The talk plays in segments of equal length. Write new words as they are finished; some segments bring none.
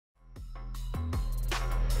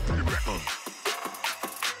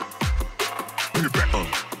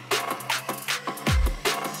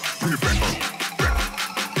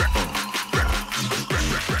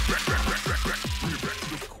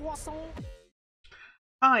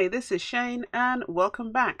Hi, this is Shane, and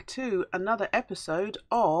welcome back to another episode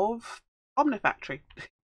of Omnifactory.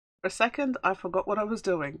 For a second, I forgot what I was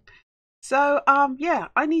doing. So,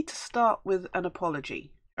 I need to start with an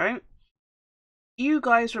apology, right? You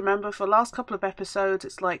guys remember for the last couple of episodes,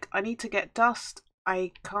 it's like, I need to get dust.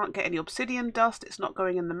 I can't get any obsidian dust. It's not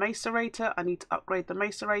going in the macerator. I need to upgrade the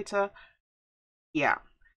macerator. Yeah.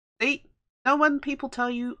 See, know when people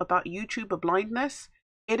tell you about YouTuber blindness,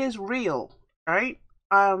 it is real, right?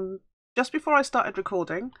 Um, just before I started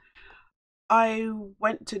recording, I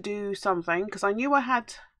went to do something because I knew I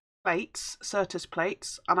had plates, Certus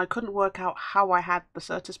plates, and I couldn't work out how I had the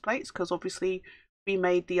Certus plates because obviously we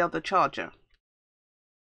made the other charger.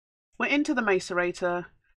 Went into the macerator,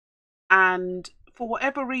 and for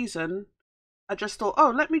whatever reason, I just thought, oh,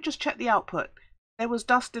 let me just check the output. There was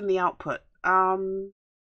dust in the output. Don't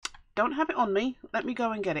have it on me. Let me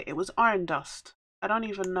go and get it. It was iron dust. I don't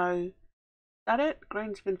even know. Is that it?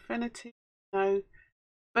 Grains of Infinity? No.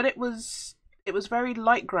 But it was very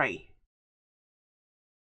light grey.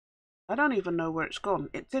 I don't even know where it's gone.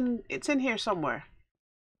 It's in here somewhere.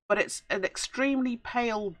 But it's an extremely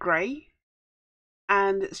pale grey,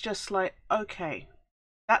 and it's just like, okay.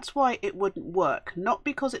 That's why it wouldn't work. Not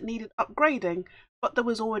because it needed upgrading, but there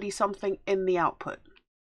was already something in the output.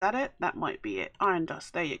 Is that it? That might be it. Iron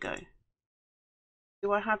dust. There you go.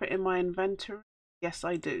 Do I have it in my inventory? Yes,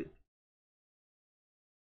 I do.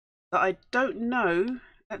 But I don't know.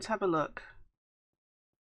 Let's have a look.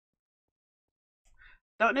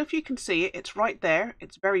 Don't know if you can see it. It's right there.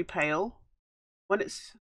 It's very pale. When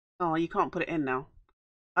it's... Oh, you can't put it in now.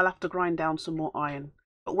 I'll have to grind down some more iron.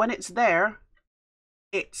 But when it's there,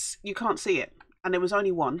 you can't see it. And there was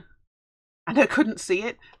only one. And I couldn't see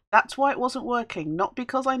it. That's why it wasn't working. Not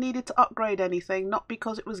because I needed to upgrade anything. Not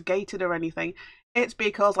because it was gated or anything. It's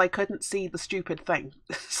because I couldn't see the stupid thing.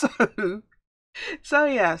 So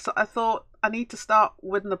I thought I need to start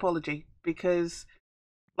with an apology. Because,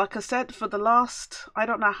 like I said, for the last, I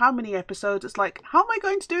don't know how many episodes, it's like, how am I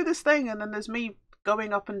going to do this thing? And then there's me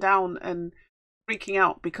going up and down and freaking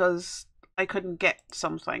out because I couldn't get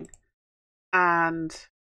something. And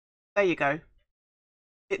there you go.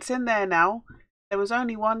 It's in there now. There was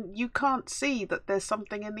only one. You can't see that there's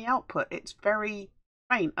something in the output. It's very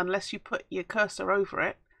faint unless you put your cursor over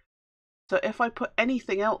it. So if I put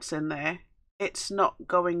anything else in there, it's not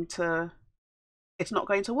going to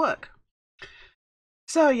work.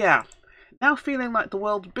 So yeah, now feeling like the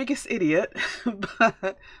world's biggest idiot,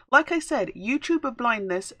 but like I said, YouTuber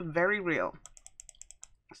blindness, very real.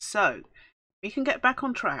 So we can get back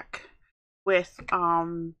on track with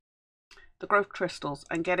the growth crystals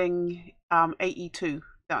and getting AE2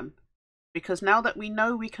 done, because now that we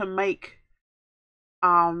know we can make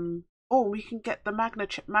we can get the magna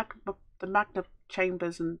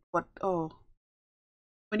chambers and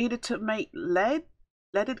we needed to make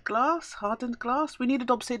leaded glass, hardened glass. We needed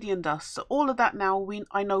obsidian dust. So all of that now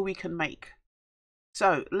I know we can make.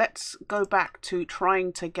 So let's go back to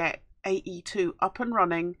trying to get AE2 up and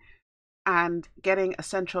running and getting a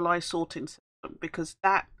centralized sorting system, because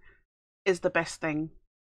that is the best thing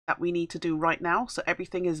that we need to do right now. So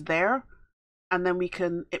everything is there, and then we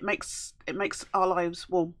can, it makes our lives,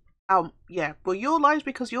 your lives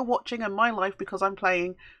because you're watching, and my life because I'm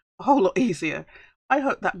playing, a whole lot easier. I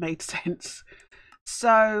hope that made sense.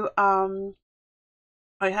 So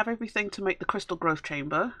I have everything to make the crystal growth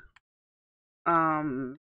chamber,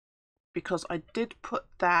 because I did put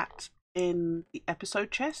that in the episode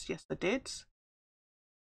chest. Yes, I did.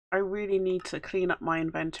 I really need to clean up my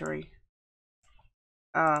inventory.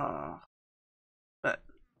 But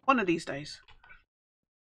one of these days.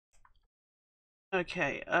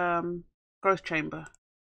 Okay, growth chamber.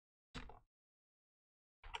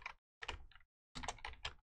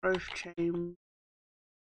 Growth chamber.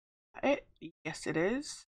 Yes, it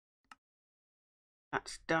is.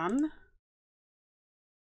 That's done.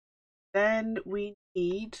 Then we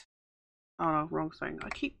need... Oh, no, wrong thing. I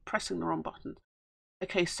keep pressing the wrong button.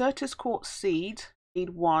 Okay, Certus quartz seed, need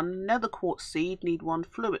one. Nether quartz seed, need one.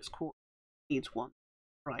 Fluix quartz needs one.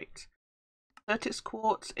 Right. Certus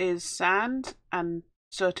quartz is sand and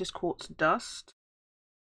Certus quartz dust.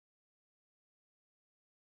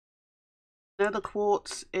 Nether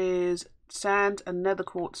quartz is sand and nether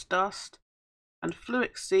quartz dust. And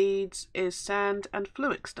Fluix seeds is sand and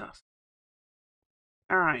Fluix dust.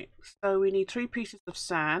 Alright, so we need 3 pieces of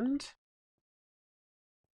sand.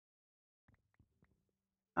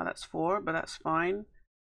 Oh, that's 4, but that's fine.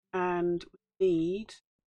 And we need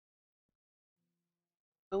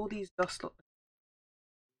all these dust.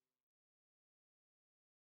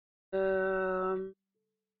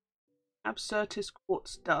 Absyrtis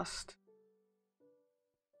quartz dust.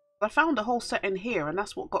 I found a whole set in here, and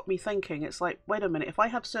that's what got me thinking. It's like, wait a minute, if I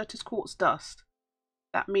have Certus Quartz dust,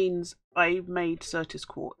 that means I made Certus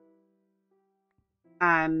Quartz.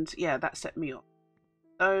 And yeah, that set me off.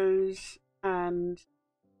 Those, and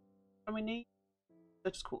we need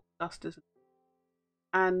Certus Quartz dust, isn't it?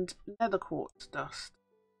 And Nether Quartz dust.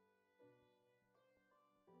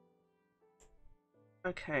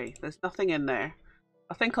 Okay, there's nothing in there.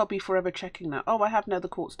 I think I'll be forever checking that. Oh, I have Nether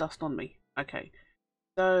Quartz dust on me. Okay,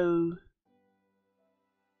 so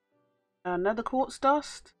Nether Quartz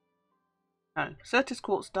dust. No, Certus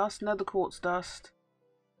Quartz dust, Nether Quartz dust,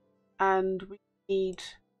 and we need,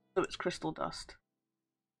 so it's crystal dust.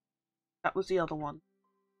 That was the other one.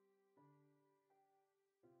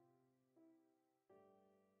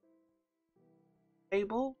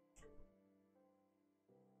 Table.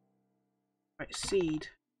 Right, seed.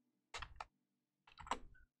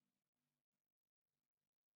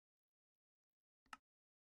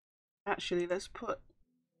 Actually, let's put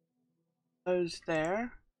those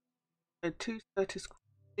there. So 2 Certus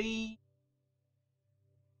seed,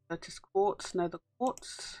 Certus Quartz, Nether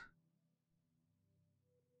Quartz.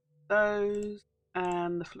 Those,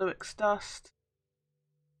 and the Fluix dust.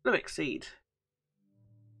 Fluix seed.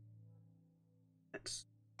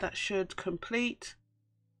 That should complete.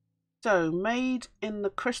 So, made in the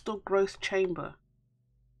crystal growth chamber.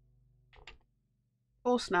 Of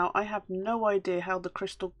course, now I have no idea how the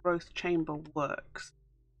crystal growth chamber works.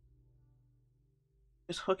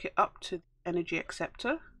 Just hook it up to the energy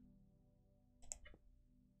acceptor.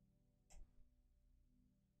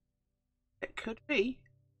 It could be.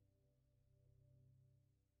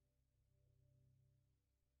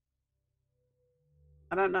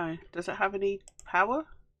 I don't know. Does it have any power?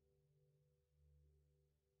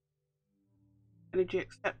 Energy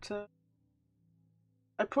acceptor.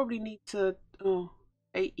 I probably need to. Oh,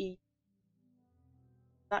 AE.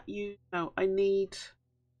 That you? No, I need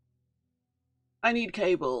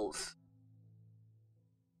cables.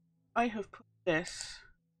 I have put this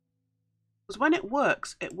because when it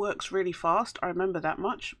works really fast. I remember that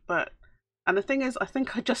much. But and the thing is, I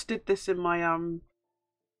think I just did this in my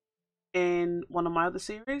in one of my other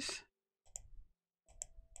series.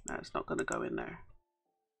 No, it's not going to go in there.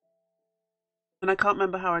 And I can't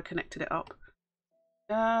remember how I connected it up.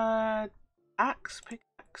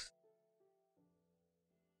 Pickaxe.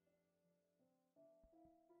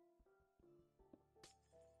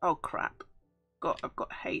 Oh crap. I've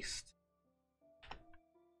got haste.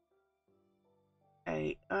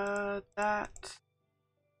 Okay, that. If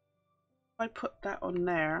I put that on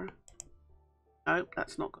there. Nope,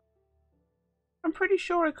 that's not good. I'm pretty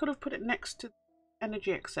sure I could have put it next to the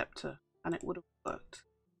energy acceptor and it would have worked.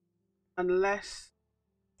 Unless.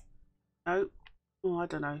 Nope. Oh, I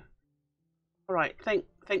don't know. Alright, think,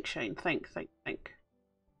 Chaynne. Think.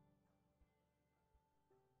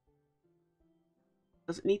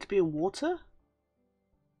 Does it need to be in water? Is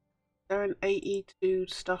there an AE2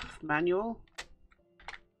 stuff manual?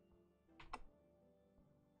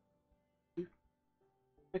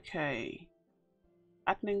 Okay.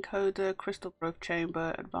 Admin encoder, crystal growth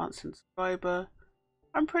chamber, advanced inscriber.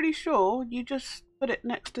 I'm pretty sure you just put it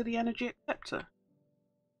next to the energy acceptor.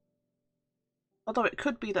 Although it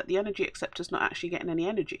could be that the energy acceptor is not actually getting any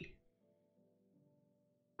energy.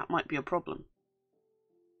 That might be a problem.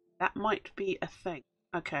 That might be a thing.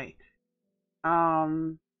 Okay. Do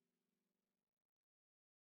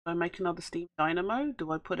I make another steam dynamo?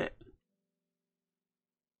 Do I put it?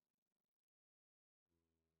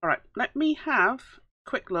 Alright, let me have a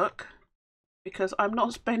quick look, because I'm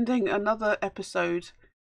not spending another episode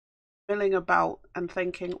milling about and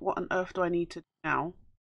thinking, what on earth do I need to do now?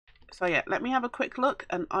 So yeah, let me have a quick look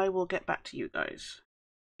and I will get back to you guys.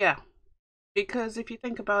 Yeah, because if you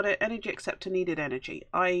think about it, energy acceptor needed energy.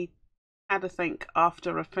 I had to think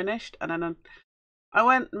after I finished, and then I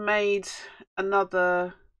went and made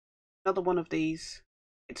another one of these.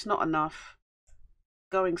 It's not enough.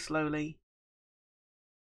 Going slowly.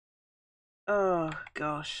 Oh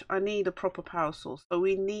gosh, I need a proper power source. So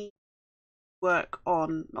we need work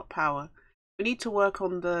on, not power. We need to work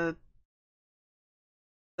on the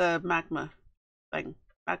magma thing,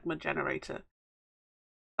 magma generator.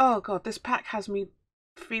 Oh god, this pack has me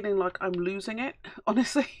feeling like I'm losing it.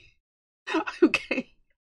 Honestly,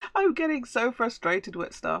 I'm getting so frustrated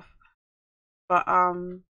with stuff. But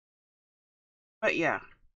yeah,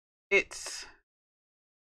 it's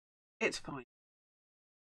fine.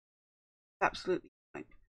 Absolutely fine.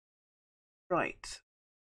 Right.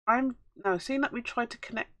 No, seeing that we tried to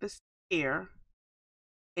connect this here,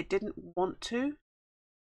 it didn't want to.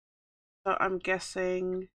 So I'm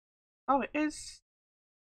guessing, oh, it is.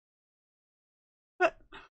 But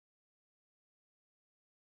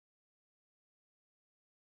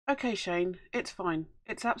Okay, Chaynne, it's fine.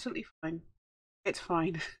 It's absolutely fine. It's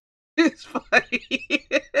fine. It's fine.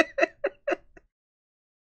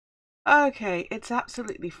 Okay, it's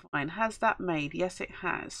absolutely fine. Has that made? Yes, it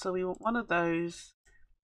has. So we want one of those,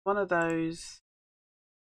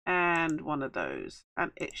 and one of those.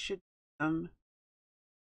 And it should,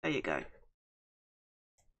 there you go.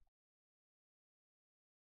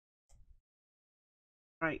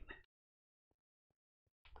 Right.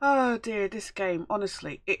 Oh dear, this game,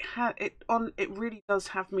 honestly, it really does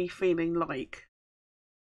have me feeling like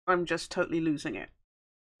I'm just totally losing it.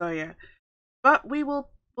 So yeah. But we'll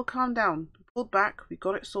calm down. Pulled back, we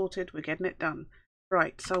got it sorted, we're getting it done.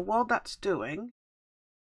 Right, so while that's doing,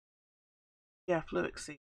 yeah, fluid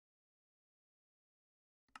seed.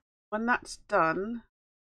 When that's done,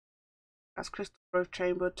 that's crystal growth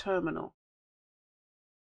chamber terminal.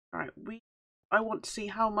 Right, I want to see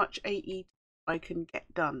how much AE I can get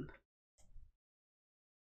done.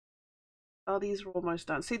 Oh, these are almost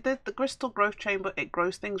done. See, the crystal growth chamber, it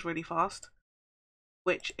grows things really fast,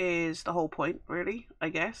 which is the whole point, really, I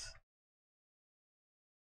guess.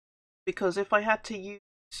 Because if I had to use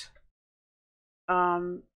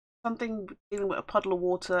something dealing with a puddle of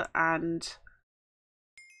water and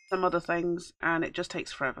some other things, and it just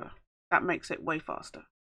takes forever, that makes it way faster.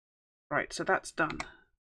 Right, so that's done.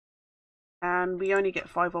 And we only get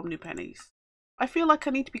 5 Omni pennies. I feel like I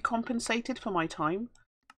need to be compensated for my time.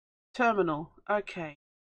 Terminal. Okay.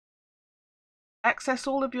 Access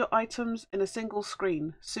all of your items in a single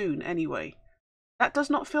screen. Soon, anyway. That does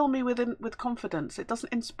not fill me with confidence. It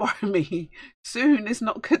doesn't inspire me. Soon is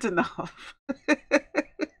not good enough.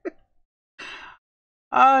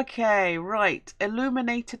 Okay, right.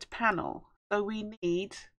 Illuminated panel. So we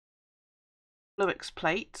need Fluix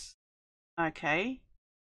plates. Okay.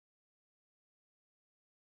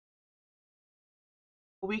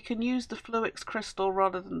 We can use the Fluix crystal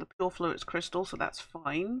rather than the pure Fluix crystal, so that's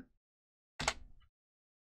fine.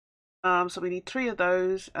 So we need 3 of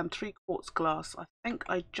those and 3 quartz glass. I think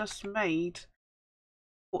I just made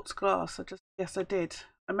quartz glass. Yes, I did.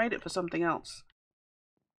 I made it for something else.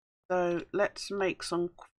 So let's make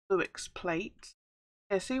some Fluix plates.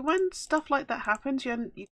 Yeah, see, when stuff like that happens,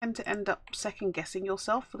 you tend to end up second guessing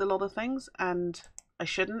yourself with a lot of things, and I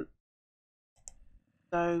shouldn't.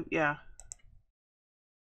 So yeah,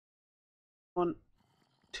 want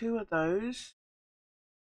 2 of those.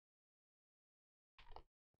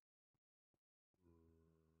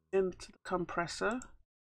 Into the compressor.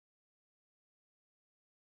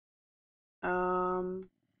 Oh,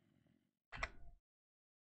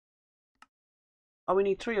 we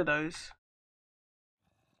need 3 of those.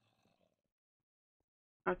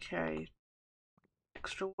 Okay,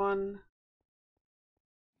 extra 1.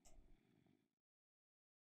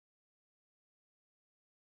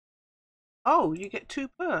 Oh, you get 2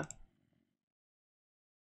 per.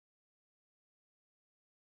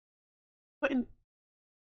 Put in.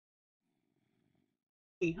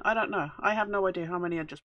 I don't know. I have no idea how many I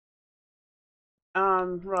just.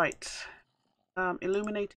 Right.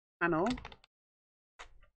 Illuminated panel.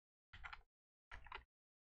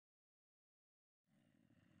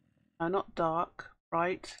 Not dark.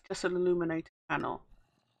 Right. Just an illuminated panel.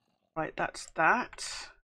 Right. That's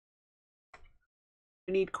that.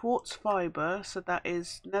 We need quartz fiber, so that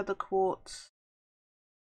is nether quartz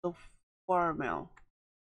of wire mill.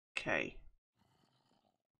 Okay.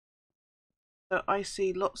 So I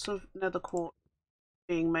see lots of nether quartz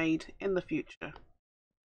being made in the future.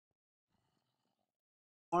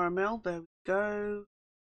 Wire mill, there we go.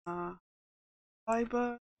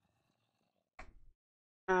 Fiber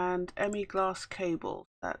and ME glass cable.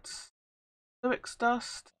 That's Fluix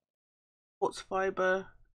dust, quartz fiber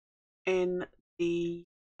in the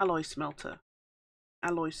alloy smelter.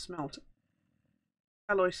 Alloy smelter.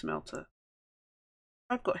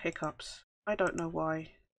 I've got hiccups. I don't know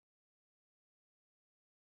why.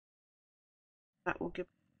 That will give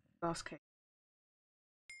glass cable.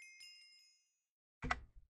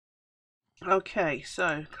 Okay,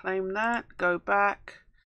 so claim that, go back.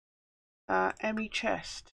 ME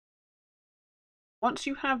chest. Once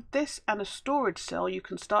you have this and a storage cell, you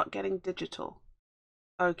can start getting digital.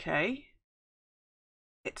 Okay.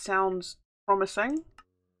 It sounds promising.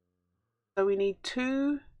 So we need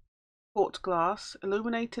 2 quartz glass,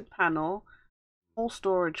 illuminated panel, small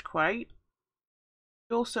storage crate,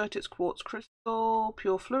 pure circuits quartz crystal,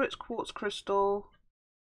 pure fluids quartz crystal,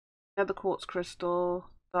 nether quartz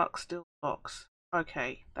crystal, dark steel box.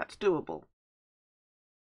 Okay, that's doable.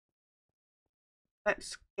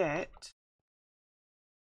 Let's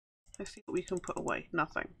see what we can put away.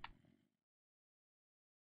 Nothing.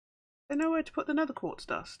 There's nowhere to put the nether quartz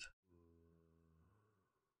dust.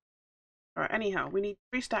 Alright, anyhow, we need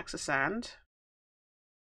 3 stacks of sand.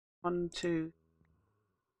 1, 2.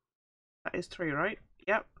 That is 3, right?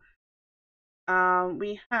 Yep.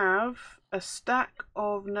 We have a stack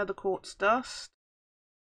of nether quartz dust.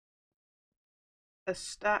 A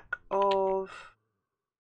stack of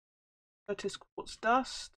Curtis quartz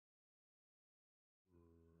dust.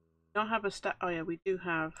 We don't have a stack. Oh yeah, we do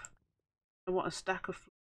have. I want a stack of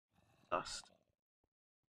dust.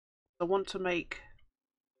 I want to make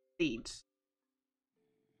seeds.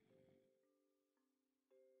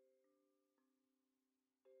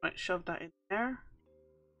 Right, shove that in there.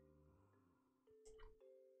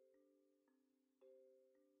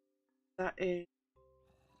 That is.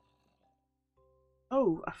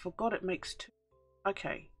 Oh, I forgot it makes 2.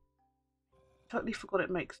 Okay. Totally forgot it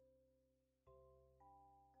makes.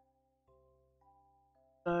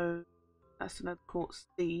 So that's another quartz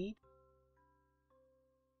seed.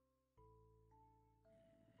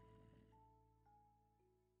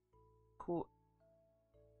 Quartz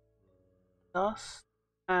dust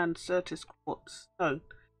and Certis quartz. No,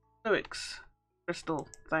 Luix crystal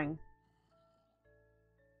thing.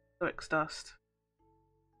 Luix dust.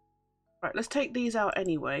 Right, let's take these out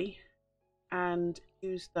anyway and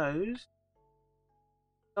use those.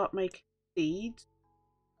 Start making seeds.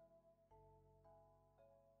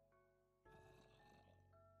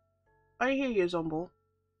 I hear you, Zomble.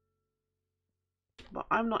 But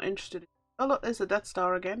I'm not interested in... Oh look, there's a Death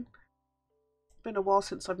Star again. It's been a while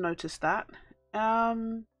since I've noticed that.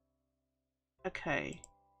 Okay.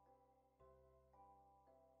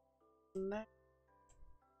 There.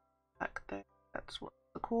 Back there. That's what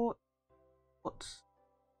the quartz. What's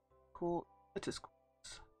quartz? It is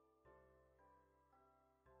quartz.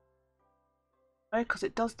 Oh, because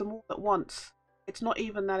it does them all at once. It's not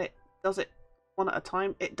even that it does it one at a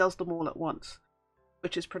time. It does them all at once,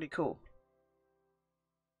 which is pretty cool.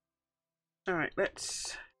 Alright,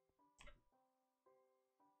 let's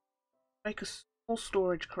make a small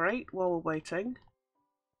storage crate while we're waiting.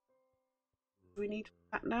 Do we need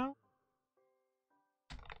that now?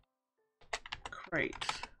 Crate.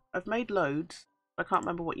 I've made loads. I can't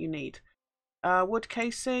remember what you need. Wood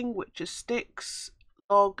casing, which is sticks,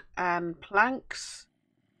 log and planks.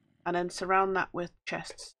 And then surround that with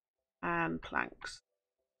chests and planks.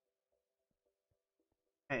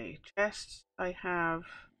 Okay, chests. I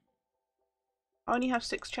only have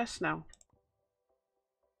 6 chests now.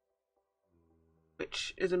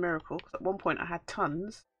 Which is a miracle, because at one point I had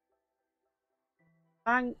tons.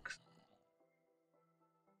 Planks.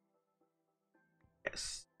 Get a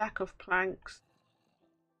stack of planks.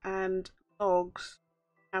 And logs.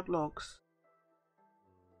 I have logs.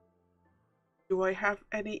 Do I have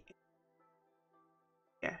any?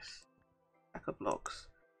 Yes. Stack of logs.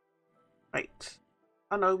 Right.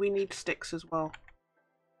 Oh no, we need sticks as well.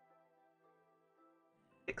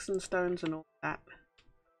 Sticks and stones and all that.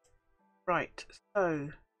 Right, so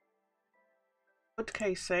wood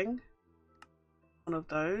casing, one of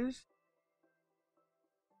those.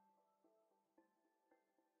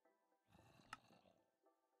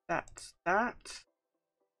 That's that.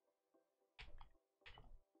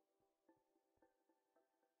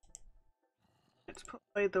 Let's put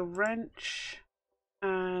away the wrench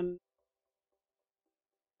and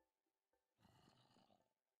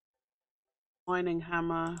mining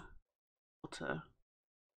hammer, water.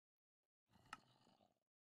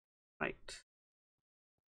 Right.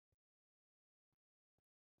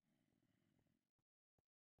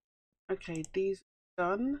 Okay, these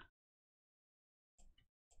are done.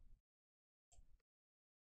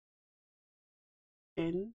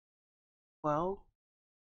 In well.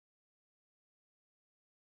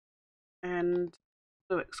 And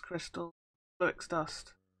Luix crystal, Luix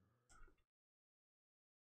dust.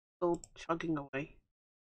 Still chugging away.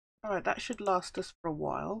 Alright, that should last us for a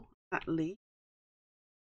while, at least.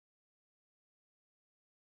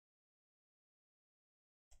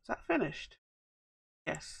 Is that finished?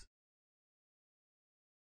 Yes.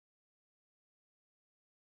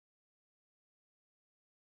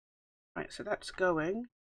 Right, so that's going.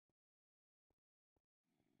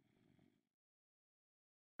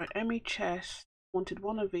 Right, Emmy chest. Wanted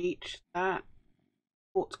one of each. That.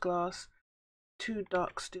 Quartz glass. 2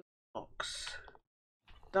 dark steel blocks.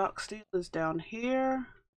 Dark steel is down here.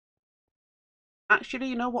 Actually,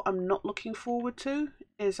 you know what I'm not looking forward to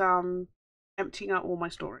is emptying out all my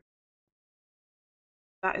storage.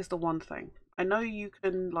 That is the one thing. I know you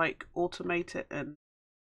can like automate it and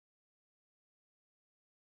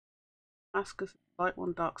ask us light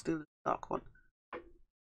one, dark steel is dark one.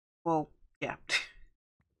 Well, yeah.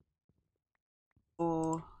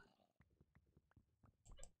 Or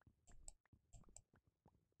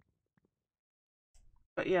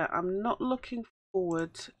yeah, I'm not looking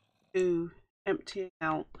forward to emptying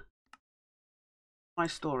out my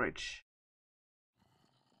storage.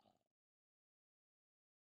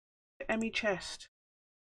 Emmy chest.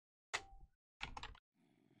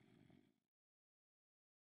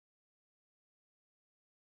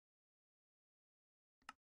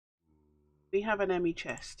 We have an Emmy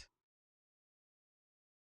chest.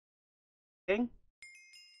 Ding.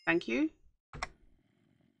 Thank you.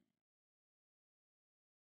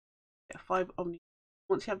 Get 5 Omni.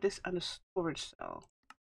 Once you have this and a storage cell.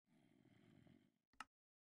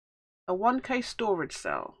 A 1K storage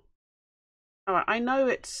cell. Alright, I know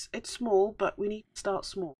it's small, but we need to start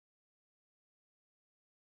small.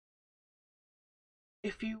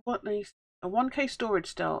 If you want a 1K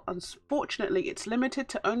storage cell, unfortunately it's limited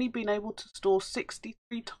to only being able to store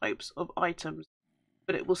 63 types of items,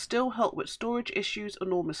 but it will still help with storage issues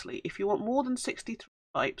enormously. If you want more than 63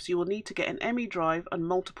 types, you will need to get an ME drive and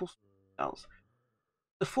multiple cells.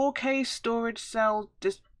 The 4K storage cell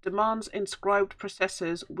demands inscribed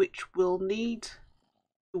processors, which will need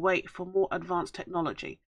to wait for more advanced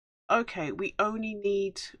technology. Okay, we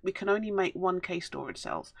can only make 1K storage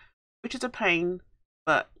cells, which is a pain,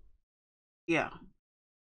 but yeah,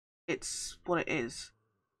 it's what it is.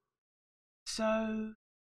 So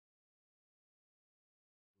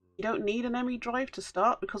you don't need an ME drive to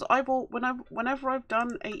start, because whenever I've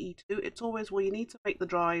done AE2, it's always, well, you need to make the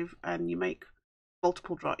drive and you make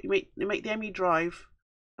multiple drive. You make the ME drive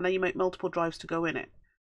and then you make multiple drives to go in it.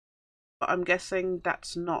 But I'm guessing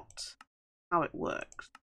that's not how it works.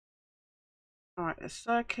 Alright, a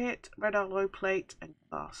circuit, red alloy plate, and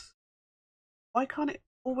glass. Why can't it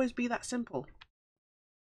always be that simple?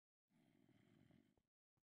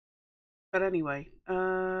 But anyway,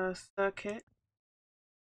 circuit.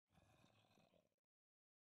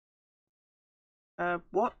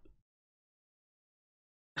 What?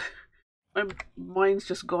 Mine's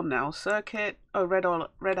just gone now. Circuit. Oh, red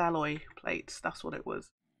alloy plates. That's what it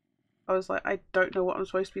was. I was like, I don't know what I'm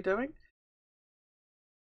supposed to be doing.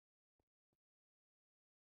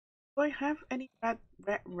 Do I have any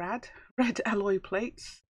red alloy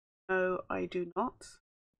plates? No, I do not.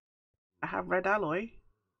 I have red alloy,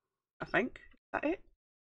 I think. Is that it?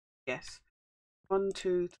 Yes. 1,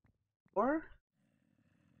 2, 3, 4.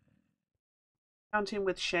 Counting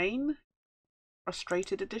with Chaynne.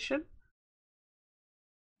 Frustrated edition.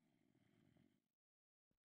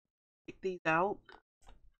 Take these out.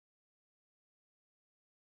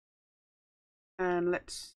 And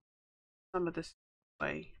let's some of this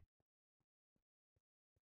away.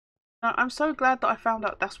 Now, I'm so glad that I found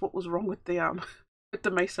out that's what was wrong with the with the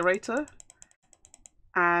macerator.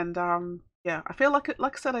 And yeah, I feel like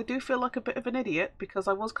I said, I do feel like a bit of an idiot, because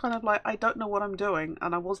I was kind of like, I don't know what I'm doing,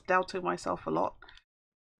 and I was doubting myself a lot.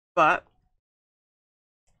 But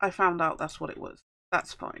I found out that's what it was.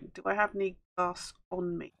 That's fine. Do I have any glass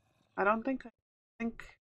on me? I don't think. I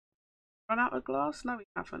think run out of glass? No, we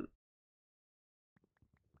haven't.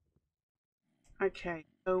 Okay,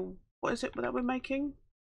 so what is it that we're making?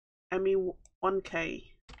 ME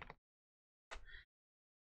 1K.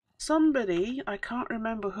 Somebody, I can't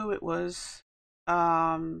remember who it was.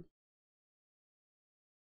 I'm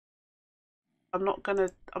not going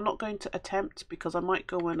to attempt, because I might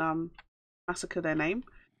go and massacre their name.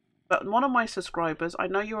 But one of my subscribers, I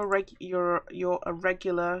know you're a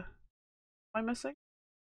regular. Am I missing?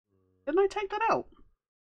 Didn't I take that out?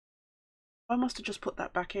 I must have just put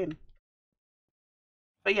that back in.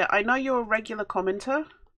 But yeah, I know you're a regular commenter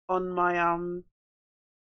on my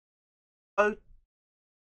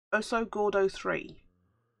Oso Gordo 3.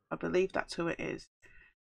 I believe that's who it is.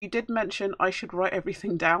 You did mention I should write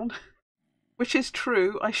everything down, which is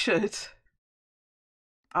true, I should.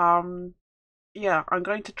 Yeah, I'm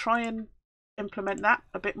going to try and implement that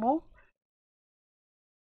a bit more.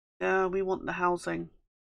 We want the housing.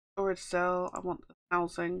 Storage cell, I want the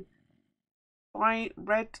housing. Fine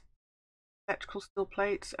red electrical steel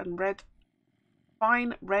plates and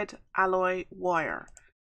fine red alloy wire.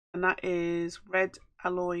 And that is red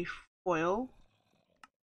alloy foil.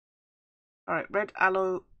 Alright, red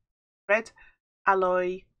alloy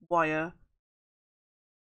wire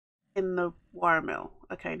in the wire mill.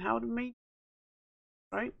 Okay, and how do we,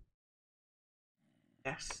 right?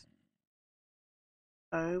 Yes.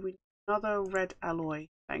 So we need another red alloy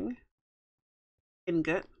thing.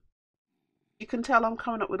 Ingot. You can tell I'm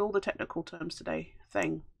coming up with all the technical terms today.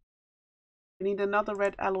 Thing. We need another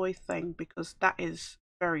red alloy thing, because that is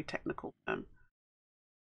very technical term.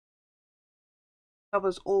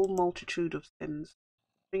 Covers all multitude of sins.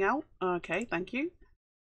 Coming out? Okay, thank you.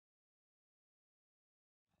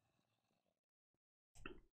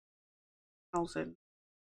 Housing.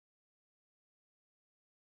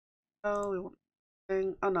 Oh, we want the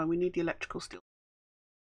thing. Oh no, we need the electrical steel.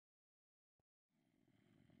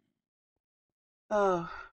 Oh,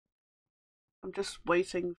 I'm just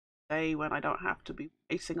waiting for the day when I don't have to be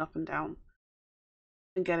pacing up and down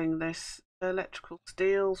and getting this. Electrical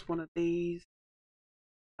steel's one of these.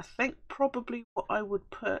 I think probably what I would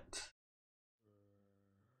put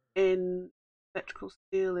in electrical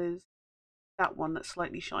steel is that one that's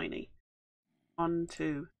slightly shiny. 1,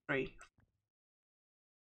 2, 3.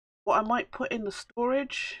 What I might put in the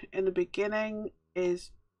storage in the beginning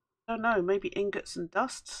is, I don't know, maybe ingots and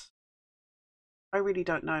dusts. I really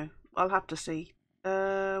don't know. I'll have to see.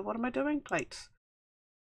 What am I doing? Plates.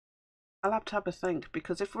 I'll have a think,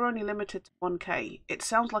 because if we're only limited to 1k, it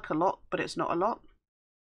sounds like a lot, but it's not a lot.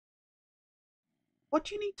 What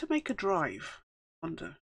do you need to make a drive? I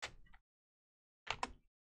wonder.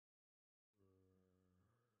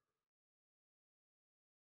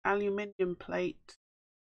 Aluminium plate.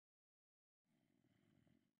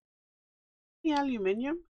 The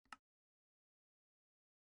aluminium?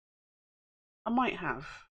 I might have.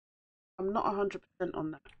 I'm not 100%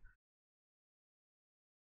 on that.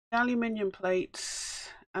 Aluminium plates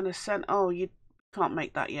and a oh, you can't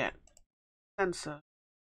make that yet. Sensor.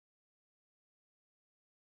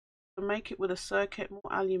 To make it with a circuit, more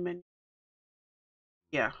aluminium.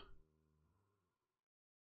 Yeah.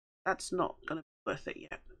 That's not going to be worth it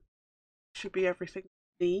yet. Should be everything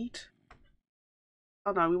we need.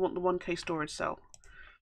 Oh no, we want the 1k storage cell.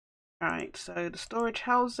 Alright, so the storage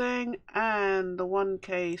housing and the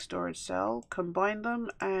 1k storage cell, combine them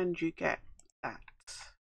and you get that.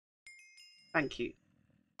 Thank you.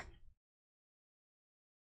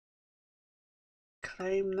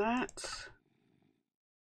 Claim that.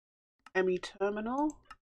 ME terminal.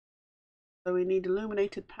 So we need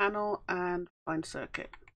illuminated panel and fine circuit.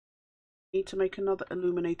 Need to make another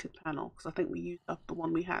illuminated panel because I think we used up the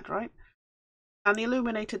one we had, right? And the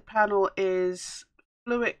illuminated panel is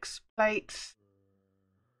Fluix plates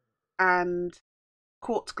and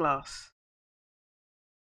quartz glass.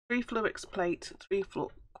 3 Fluix plate, 3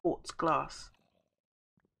 quartz glass.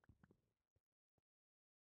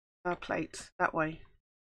 Plates that way.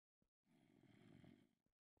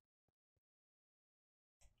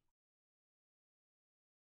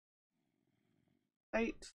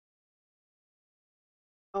 Plate.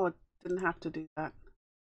 Oh, I didn't have to do that.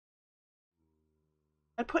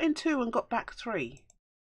 I put in 2 and got back 3.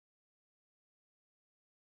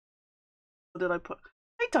 Or did I put?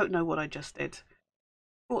 I don't know what I just did.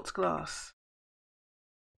 Quartz glass.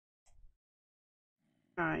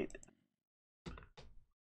 Alright.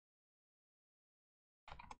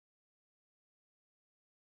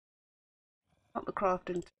 Not the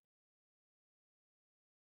crafting.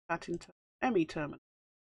 That into ME terminal.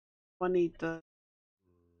 I need the.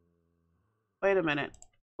 Wait a minute.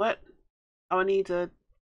 What? Oh, I need a.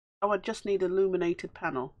 Oh, I just need illuminated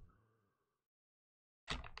panel.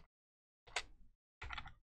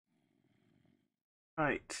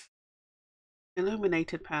 Right.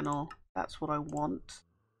 Illuminated panel. That's what I want.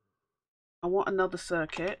 I want another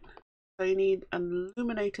circuit. So you need an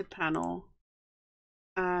illuminated panel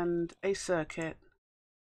and a circuit.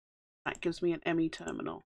 That gives me an ME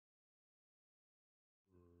terminal.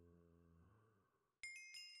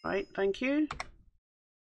 Right, thank you.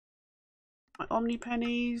 My Omni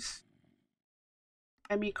pennies.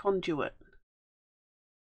 ME conduit.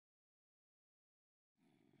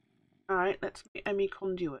 Alright, let's make ME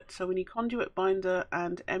conduit. So we need conduit binder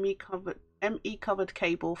and ME covered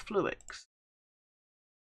cable Fluix.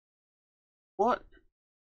 What?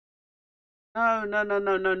 No, no, no,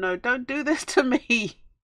 no, no, no. Don't do this to me.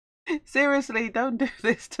 Seriously, don't do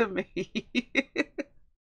this to me.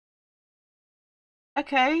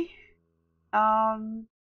 Okay. The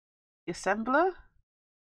assembler.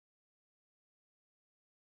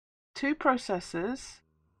 2 processors.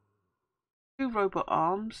 2 robot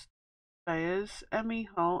arms. Players. ME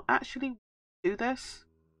hull. Actually, do this.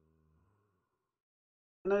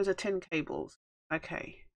 And those are tin cables.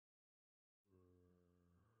 Okay.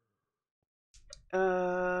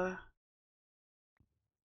 Only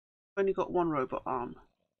got 1 robot arm.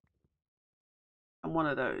 And 1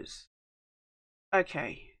 of those.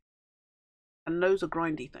 Okay. And those are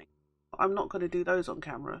grindy things. I'm not going to do those on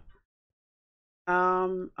camera.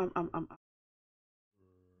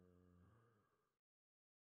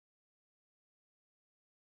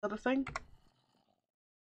 Other thing.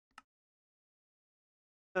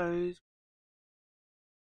 Those.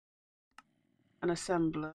 An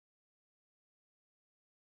assembler.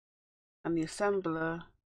 And the assembler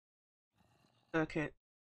circuit.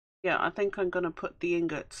 Yeah, I think I'm going to put the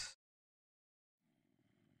ingots.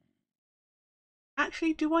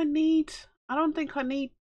 Actually, do I need... I don't think I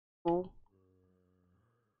need...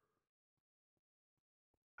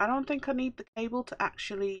 I don't think I need the cable to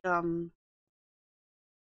actually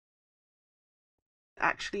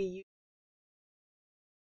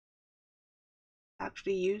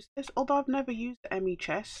use this. Although I've never used the ME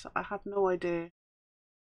chest, I have no idea.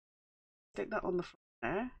 Stick that on the front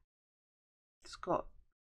there. It's got...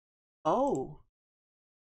 Oh,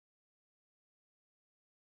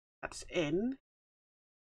 that's in.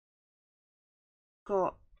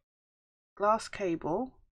 Got glass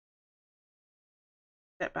cable.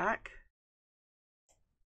 Step back.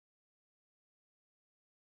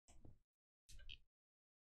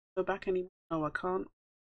 Go back anymore. No, I can't.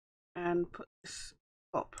 And put this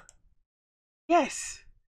up. Yes!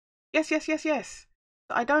 Yes, yes, yes, yes.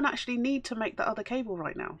 I don't actually need to make that other cable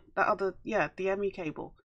right now. That other, yeah, the ME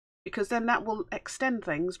cable. Because then that will extend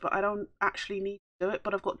things, but I don't actually need to do it,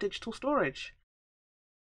 but I've got digital storage.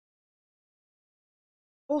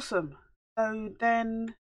 Awesome. So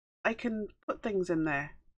then I can put things in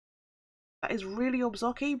there. That is really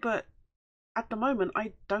obsocky, but at the moment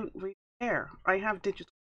I don't really care. I have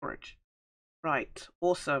digital storage. Right,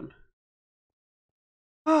 awesome.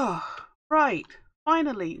 Oh, right.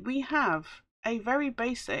 Finally, we have a very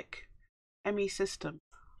basic ME system.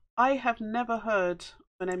 I have never heard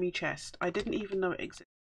of an ME chest. I didn't even know it existed.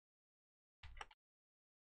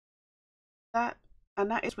 And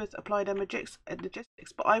that is with applied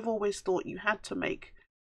logistics, but I've always thought you had to make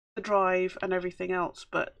the drive and everything else,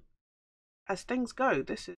 but as things go,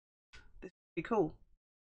 this is pretty cool.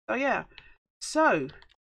 So yeah, so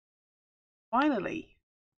finally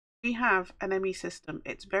we have an ME system.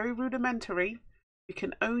 It's very rudimentary. We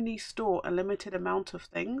can only store a limited amount of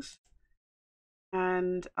things,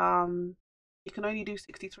 and you can only do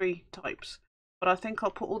 63 types, but I think I'll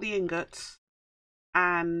put all the ingots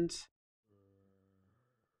and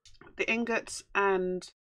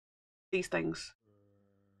these things,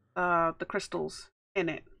 the crystals in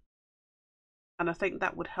it, and I think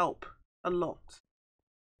that would help a lot.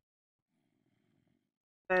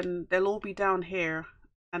 Then they'll all be down here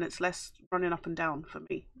and it's less running up and down for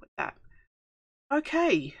me with that.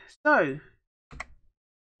 Okay, so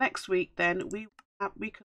next week then we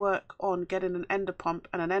can work on getting an ender pump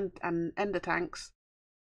and an ender tanks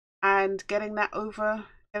and getting that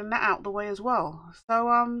out the way as well.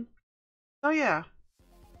 So yeah,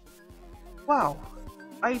 wow,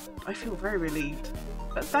 I feel very relieved.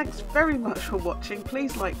 But thanks very much for watching.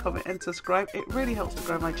 Please like, comment and subscribe. It really helps to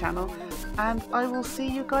grow my channel, and I will see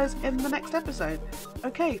you guys in the next episode.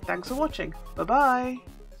 Okay, thanks for watching. Bye bye.